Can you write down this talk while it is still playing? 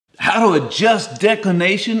How to adjust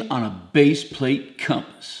declination on a base plate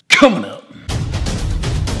compass. Coming up.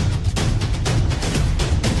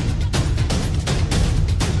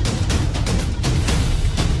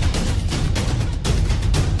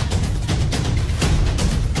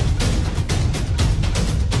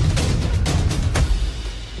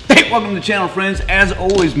 Welcome to the channel, friends. As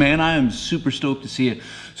always, man, I am super stoked to see you.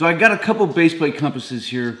 So I got a couple base plate compasses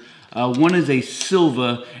here. One is a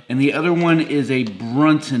Silva, and the other one is a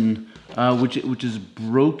Brunton, which is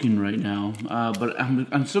broken right now. But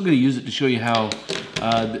I'm still going to use it to show you how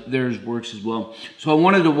theirs works as well. So I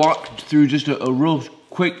wanted to walk through just a real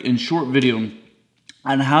quick and short video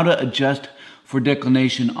on how to adjust for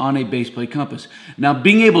declination on a base plate compass. Now,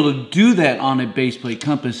 being able to do that on a base plate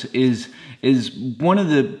compass is one of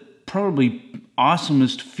the probably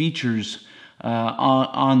awesomest features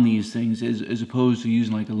on these things as opposed to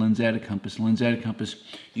using like a lensatic compass. A lensatic compass,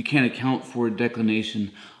 you can't account for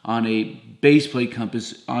declination. On a base plate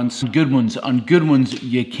compass, on some good ones,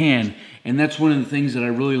 you can. And that's one of the things that I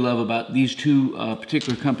really love about these two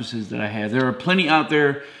particular compasses that I have. There are plenty out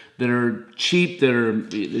there that are cheap,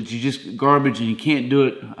 that you just garbage and you can't do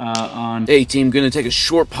it on. Hey team, gonna take a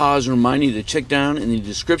short pause and remind you to check down in the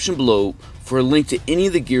description below for a link to any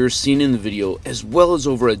of the gear seen in the video, as well as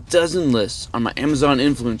over a dozen lists on my Amazon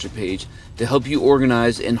influencer page to help you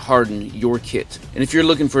organize and harden your kit. And if you're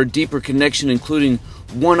looking for a deeper connection, including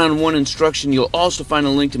one-on-one instruction, you'll also find a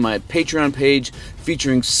link to my Patreon page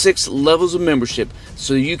featuring 6 levels of membership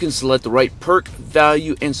so you can select the right perk,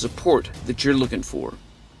 value, and support that you're looking for.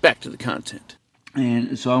 Back to the content.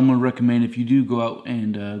 And so I'm going to recommend, if you do go out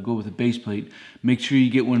and go with a base plate, make sure you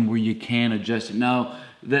get one where you can adjust it. Now,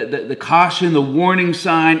 the caution, the warning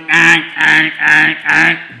sign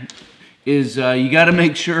is you got to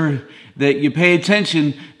make sure that you pay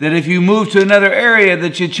attention, that if you move to another area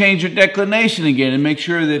that you change your declination again, and make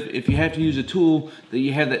sure that if you have to use a tool that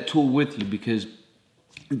you have that tool with you, because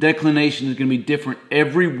declination is going to be different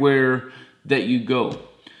everywhere that you go.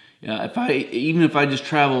 Even if I just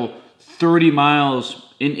travel 30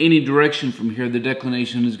 miles in any direction from here, the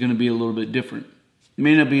declination is going to be a little bit different. It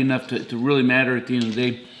may not be enough to really matter at the end of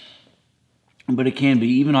the day, but it can be.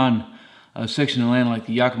 Even on a section of land like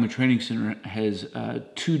the Yakima Training Center has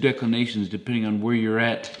 2 declinations depending on where you're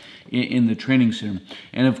at in the training center.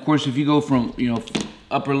 And of course, if you go from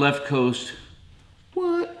upper left coast,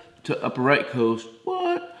 to upper right coast,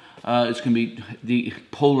 it's going to be the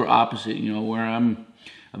polar opposite. Where I'm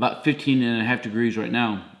about 15.5 degrees right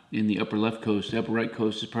now in the upper left coast. The upper right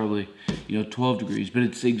coast is probably 12 degrees, but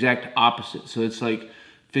it's the exact opposite. So it's like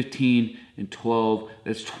 15 and 12.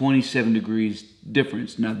 That's 27 degrees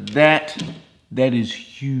difference. Now that is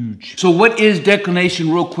huge. So what is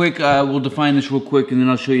declination? Real quick, we'll define this real quick, and then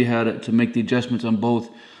I'll show you how to make the adjustments on both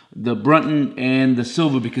the Brunton and the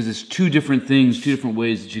Silva, because it's 2 different things, 2 different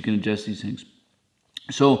ways that you can adjust these things.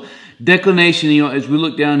 So declination, as we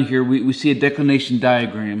look down here, we see a declination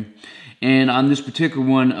diagram. And on this particular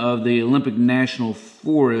one of the Olympic National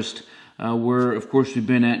Forest, where of course we've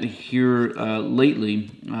been at here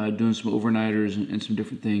lately, doing some overnighters and some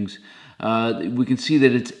different things, we can see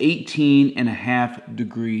that it's 18.5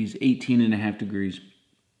 degrees, 18.5 degrees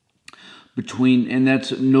between, and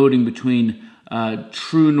that's noting between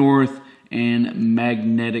true north and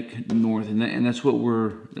magnetic north, and that's what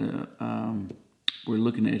we're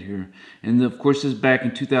looking at here. And of course this is back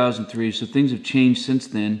in 2003, so things have changed since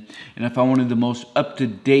then. And if I wanted the most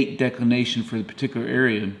up-to-date declination for the particular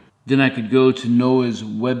area, then I could go to NOAA's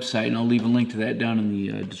website, and I'll leave a link to that down in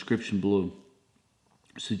the description below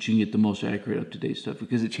so that you can get the most accurate up-to-date stuff,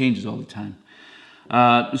 because it changes all the time.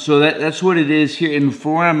 So that's what it is here. And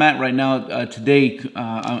for where I'm at right now, today,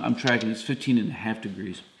 I'm tracking, it's 15.5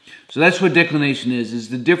 degrees. So that's what declination is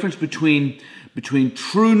the difference between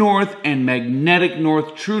true north and magnetic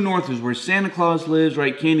north. True north is where Santa Claus lives,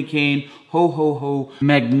 right? Candy cane, ho, ho, ho.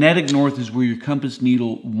 Magnetic north is where your compass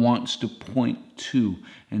needle wants to point to.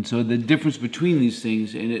 And so the difference between these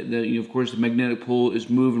things, and of course the magnetic pole is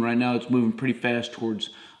moving right now. It's moving pretty fast towards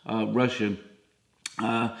Russia.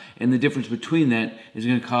 And the difference between that is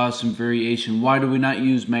going to cause some variation. Why do we not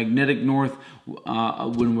use magnetic north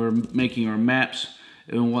when we're making our maps?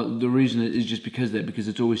 And the reason is just because of that, because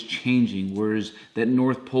it's always changing. Whereas that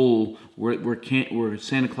North Pole, where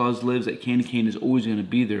Santa Claus lives, that candy cane is always going to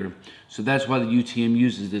be there. So that's why the UTM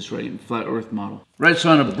uses this, right, in flat Earth model. Right, so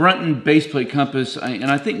on a Brunton baseplate compass,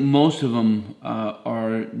 and I think most of them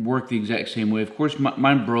work the exact same way. Of course,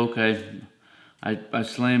 mine broke. I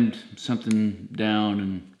slammed something down,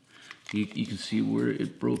 and you can see where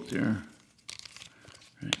it broke there.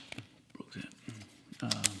 Right, broke that.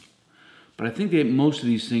 But I think that most of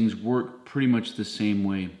these things work pretty much the same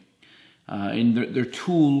way. and they're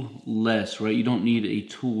tool-less, right? You don't need a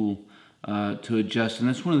tool to adjust, and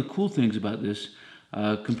that's one of the cool things about this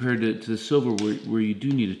compared to the Silva, where you do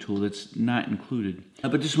need a tool that's not included.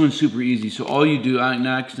 But this one's super easy. So all you do,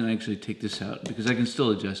 now I can actually take this out because I can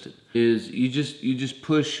still adjust it, is you just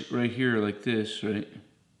push right here like this, right?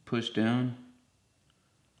 Push down,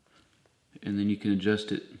 and then you can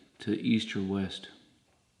adjust it to east or west.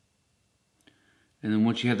 And then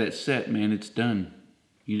once you have that set, man, it's done.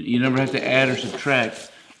 You never have to add or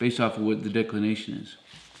subtract based off of what the declination is.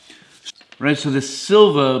 Right, so the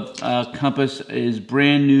Silva compass is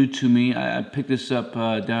brand new to me. I picked this up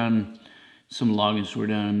down some logging store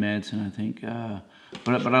down in Madison, I think.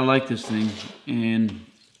 But I like this thing. And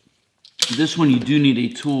this one you do need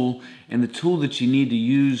a tool, and the tool that you need to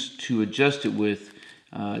use to adjust it with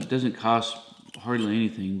doesn't cost hardly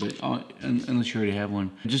anything, but unless you already have one.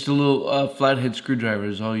 Just a little flathead screwdriver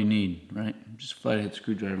is all you need, right? Just a flathead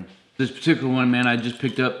screwdriver. This particular one, man, I just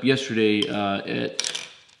picked up yesterday at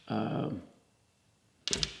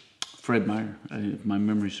Fred Meyer. If my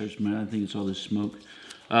memory serves me, I think it's all this smoke.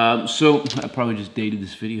 So I probably just dated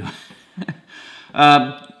this video.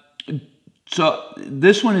 So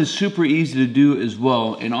this one is super easy to do as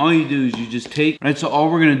well, and all you do is you just take, right, so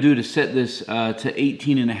all we're going to do to set this to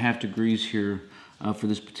 18.5 degrees here for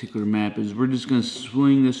this particular map is we're just going to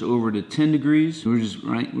swing this over to 10 degrees. We're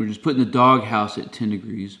just putting the doghouse at 10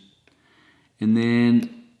 degrees, and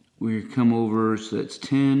then we come over, so that's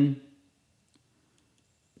 10,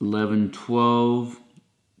 11, 12,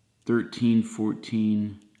 13,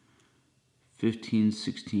 14, 15,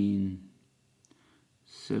 16,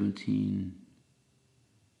 17,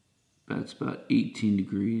 that's about 18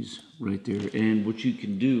 degrees right there. And what you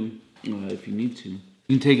can do, if you need to, you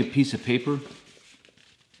can take a piece of paper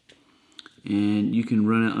and you can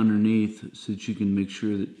run it underneath so that you can make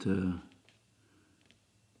sure that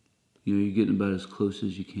you're getting about as close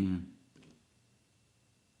as you can.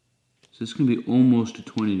 So it's going to be almost to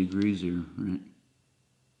 20 degrees there, right?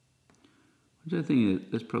 Which I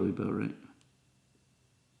think that's probably about right.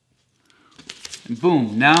 And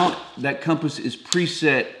boom, now that compass is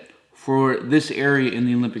preset for this area in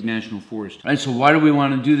the Olympic National Forest. All right, so why do we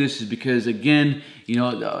want to do this is because, again,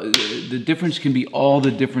 the difference can be all the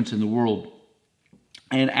difference in the world.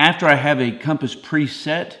 And after I have a compass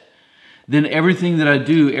preset, then everything that I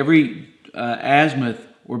do, every azimuth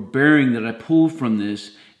or bearing that I pull from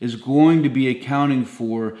this is going to be accounting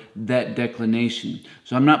for that declination.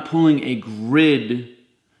 So I'm not pulling a grid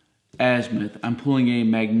azimuth, I'm pulling a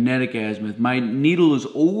magnetic azimuth. My needle is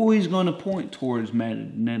always going to point towards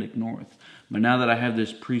magnetic north. But now that I have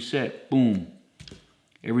this preset, boom,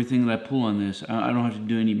 everything that I pull on this, I don't have to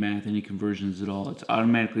do any math, any conversions at all. It's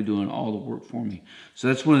automatically doing all the work for me. So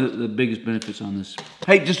that's one of the biggest benefits on this.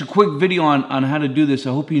 Hey, just a quick video on how to do this.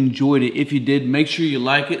 I hope you enjoyed it. If you did, make sure you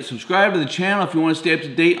like it. Subscribe to the channel if you want to stay up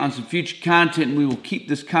to date on some future content, and we will keep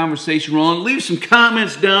this conversation rolling. Leave some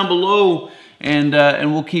comments down below, and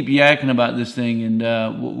we'll keep yakking about this thing, and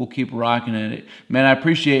we'll keep rocking at it. Man, I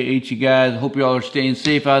appreciate you guys. I hope you all are staying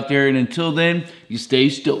safe out there, and until then, you stay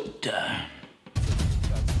stoked.